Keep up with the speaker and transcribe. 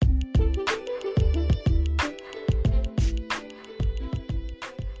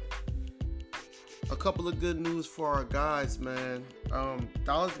couple of good news for our guys, man.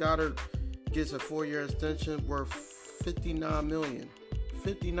 Dallas Goedert gets a 4-year extension worth $59 million.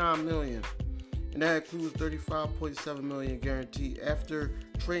 $59 million. And that includes $35.7 million guaranteed. After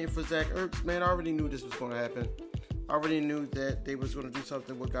trading for Zach Ertz, man, I already knew this was going to happen. I already knew that they was going to do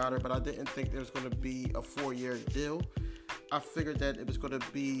something with Goddard, but I didn't think there was going to be a 4-year deal. I figured that it was going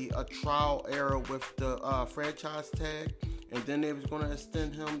to be a trial error with the franchise tag, and then they was going to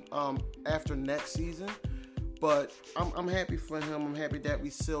extend him after next season. But I'm happy for him. I'm happy that we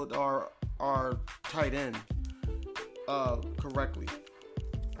sealed our tight end correctly.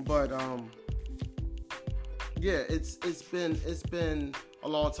 But yeah, it's been a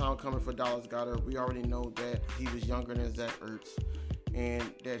long time coming for Dallas Goedert. We already know that he was younger than Zach Ertz and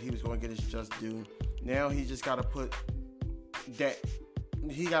that he was going to get his just due. Now he just got to put that,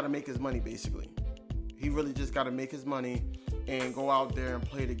 he got to make his money basically. He really just got to make his money and go out there and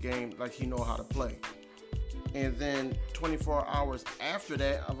play the game like he know how to play. And then 24 hours after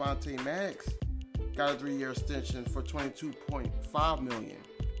that, Avonte Maddox got a 3-year extension for $22.5 million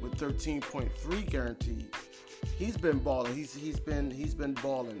with $13.3 guaranteed. He's been balling. He's been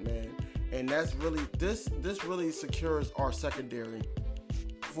balling, man. And that's really this really secures our secondary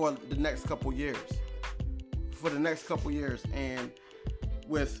for the next couple years. And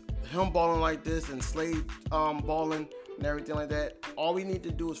with him balling like this and Slade balling and everything like that, all we need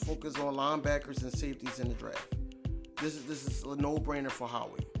to do is focus on linebackers and safeties in the draft. This is a no-brainer for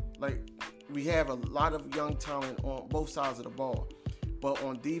Howie. Like, we have a lot of young talent on both sides of the ball, but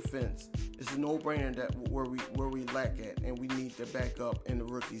on defense, it's a no-brainer that where we lack at, and we need the backup and the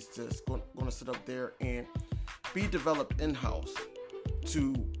rookies just going to sit up there and be developed in-house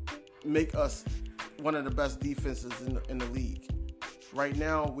to make us one of the best defenses in the league. Right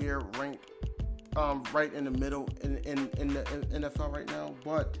now, we're ranked right in the middle in the NFL right now,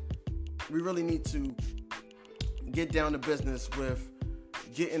 but we really need to get down to business with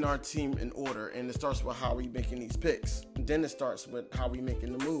getting our team in order, and it starts with how we making these picks. And then it starts with how we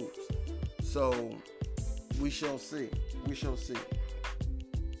making the moves. So we shall see.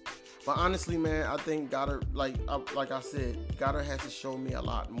 But honestly, man, I think Goddard, like I said, Goddard has to show me a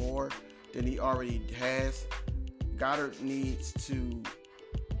lot more than he already has. Goddard needs to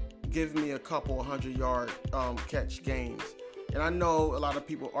give me a couple 100-yard catch games. And I know a lot of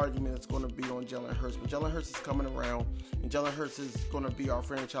people arguing it's going to be on Jalen Hurts, but Jalen Hurts is coming around, and Jalen Hurts is going to be our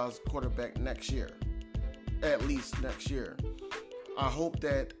franchise quarterback next year, at least next year. I hope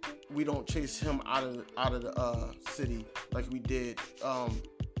that we don't chase him out of the city like we did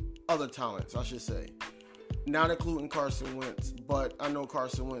other talents, I should say. Not including Carson Wentz, but I know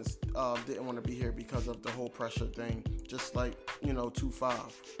Carson Wentz didn't want to be here because of the whole pressure thing, just like,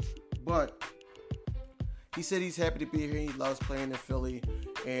 2-5. But he said he's happy to be here. He loves playing in Philly,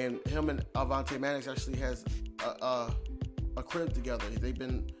 and him and Avonte Maddox actually has a crib together. They've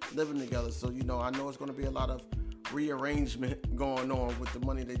been living together, so I know it's going to be a lot of rearrangement going on with the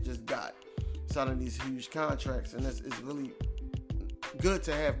money they just got, signing these huge contracts, and it's really good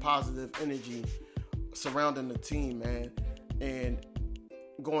to have positive energy surrounding the team, man. And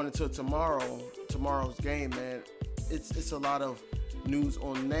going into tomorrow's game, man, it's a lot of news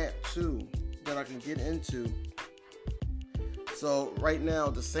on that too that I can get into. So right now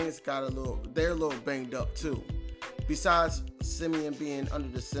the Saints they're a little banged up too. Besides Simeon being under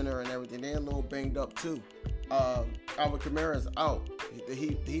the center and everything, they're a little banged up too. Alvin Kamara's out.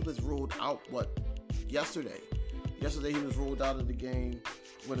 He was ruled out yesterday. Yesterday he was ruled out of the game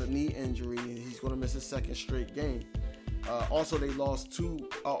with a knee injury, and he's going to miss his second straight game. Also, they lost 2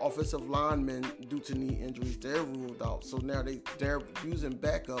 offensive linemen due to knee injuries. They're ruled out. So now they're using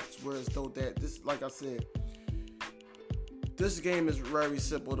backups, whereas though that this, like I said, this game is very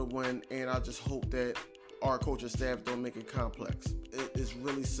simple to win, and I just hope that our coaching staff don't make it complex. It's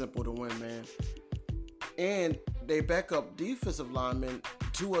really simple to win, man. And they backup defensive linemen,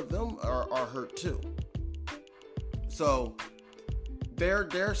 2 of them are hurt too. So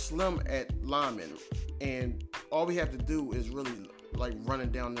they're slim at linemen, and all we have to do is really run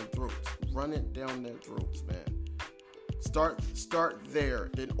it down their throats, man. Start there,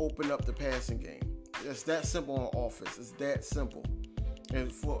 then open up the passing game. It's that simple on offense. It's that simple.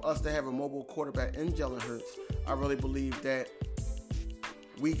 And for us to have a mobile quarterback in Jalen Hurts, I really believe that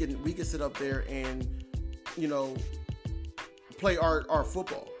we can sit up there and play our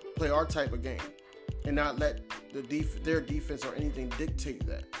football, play our type of game, and not let their defense or anything dictate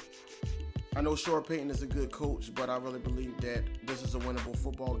that. I know Sean Payton is a good coach, but I really believe that this is a winnable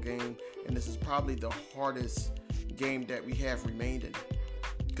football game, and this is probably the hardest game that we have remained in.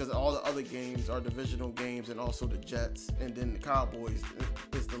 because all the other games are divisional games, and also the Jets, and then the Cowboys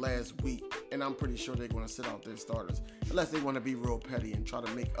is the last week, and I'm pretty sure they're going to sit out their starters unless they want to be real petty and try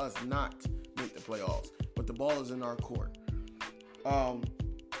to make us not make the playoffs. But the ball is in our court.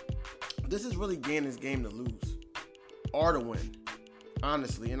 This is really Gannon's game to lose or to win,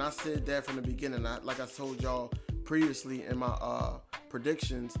 honestly. And I said that from the beginning. Like I told y'all previously in my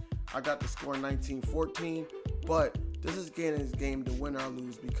predictions, I got the score 19-14, but this is Gannon's game to win or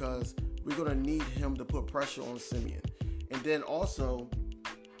lose because we're going to need him to put pressure on Simeon. And then also,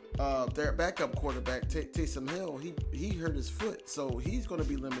 their backup quarterback, Taysom Hill, he hurt his foot, so he's going to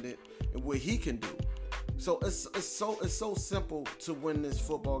be limited in what he can do. So it's so simple to win this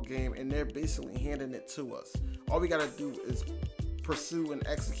football game, and they're basically handing it to us. All we got to do is pursue and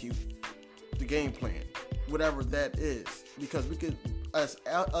execute the game plan, whatever that is, because we could, us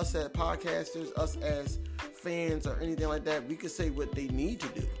as podcasters, us as fans or anything like that, we could say what they need to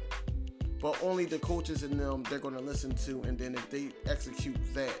do, but only the coaches and them they're going to listen to, and then if they execute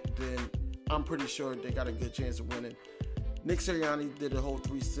that, then I'm pretty sure they got a good chance of winning. Nick Sirianni did a whole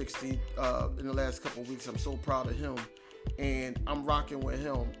 360 in the last couple of weeks. I'm so proud of him, and I'm rocking with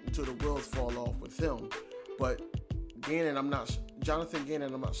him until the wheels fall off with him. But Jonathan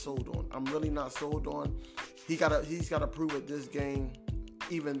Gannon, I'm not sold on. I'm really not sold on. He's got to prove it this game,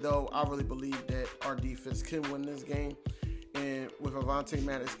 even though I really believe that our defense can win this game. And with Avonte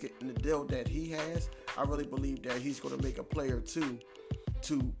Maddox getting the deal that he has, I really believe that he's going to make a play or two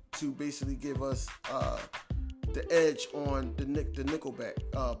to basically give us the edge on the nickel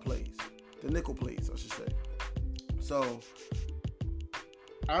plays, I should say. So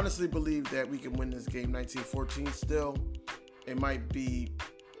I honestly believe that we can win this game 19-14 still. It might be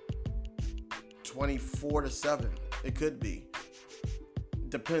 24-7. It could be.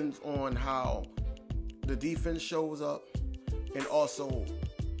 Depends on how the defense shows up, and also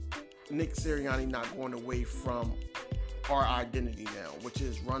Nick Sirianni not going away from our identity now, which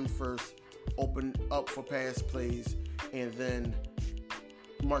is run first, open up for pass plays, and then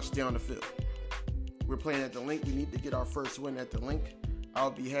march down the field. We're playing at the Link. We need to get our first win at the Link.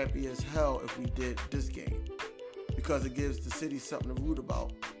 I'll be happy as hell if we did this game, because it gives the city something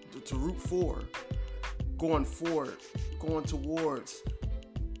to root for, going forward, going towards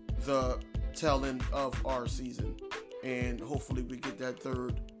the tail end of our season, and hopefully we get that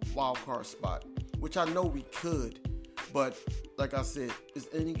third wild card spot, which I know we could, but like I said, it's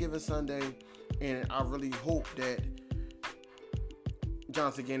any given Sunday, and I really hope that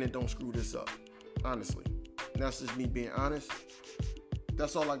Jonathan Gannon don't screw this up, honestly. And that's just me being honest.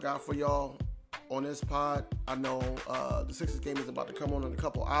 That's all I got for y'all on this pod. I know the Sixers game is about to come on in a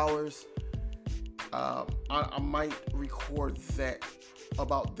couple hours. I might record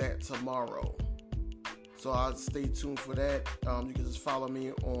about that tomorrow. So I'll stay tuned for that. You can just follow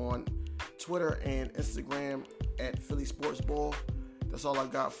me on Twitter and Instagram at Philly Sports Ball. That's all I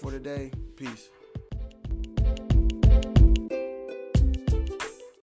got for today. Peace.